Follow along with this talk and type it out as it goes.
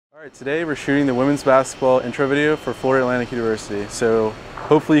Alright, today we're shooting the women's basketball intro video for Florida Atlantic University. So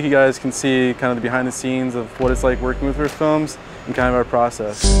hopefully you guys can see kind of the behind the scenes of what it's like working with Ryft Films and kind of our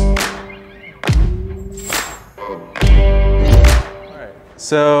process. Alright,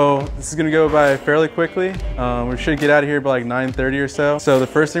 so this is going to go by fairly quickly. We should get out of here by like 9:30 or so. So the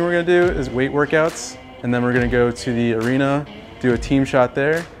first thing we're going to do is weight workouts, and then we're going to go to the arena, do a team shot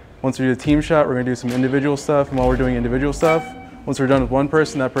there. Once we do the team shot, we're going to do some individual stuff, and while we're doing individual stuff, once we're done with one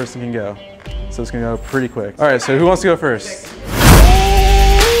person, that person can go. So it's gonna go pretty quick. All right, so who wants to go first?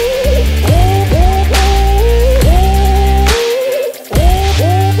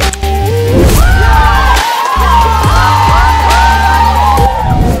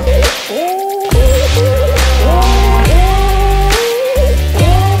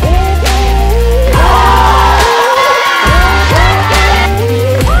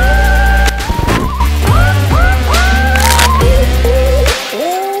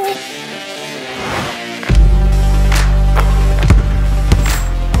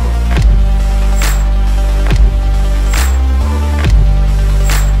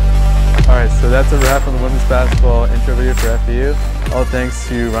 So that's a wrap on the women's basketball intro video for FAU. All thanks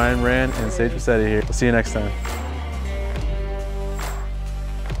to Ryan Rand and Sage Rossetti here. We'll see you next time.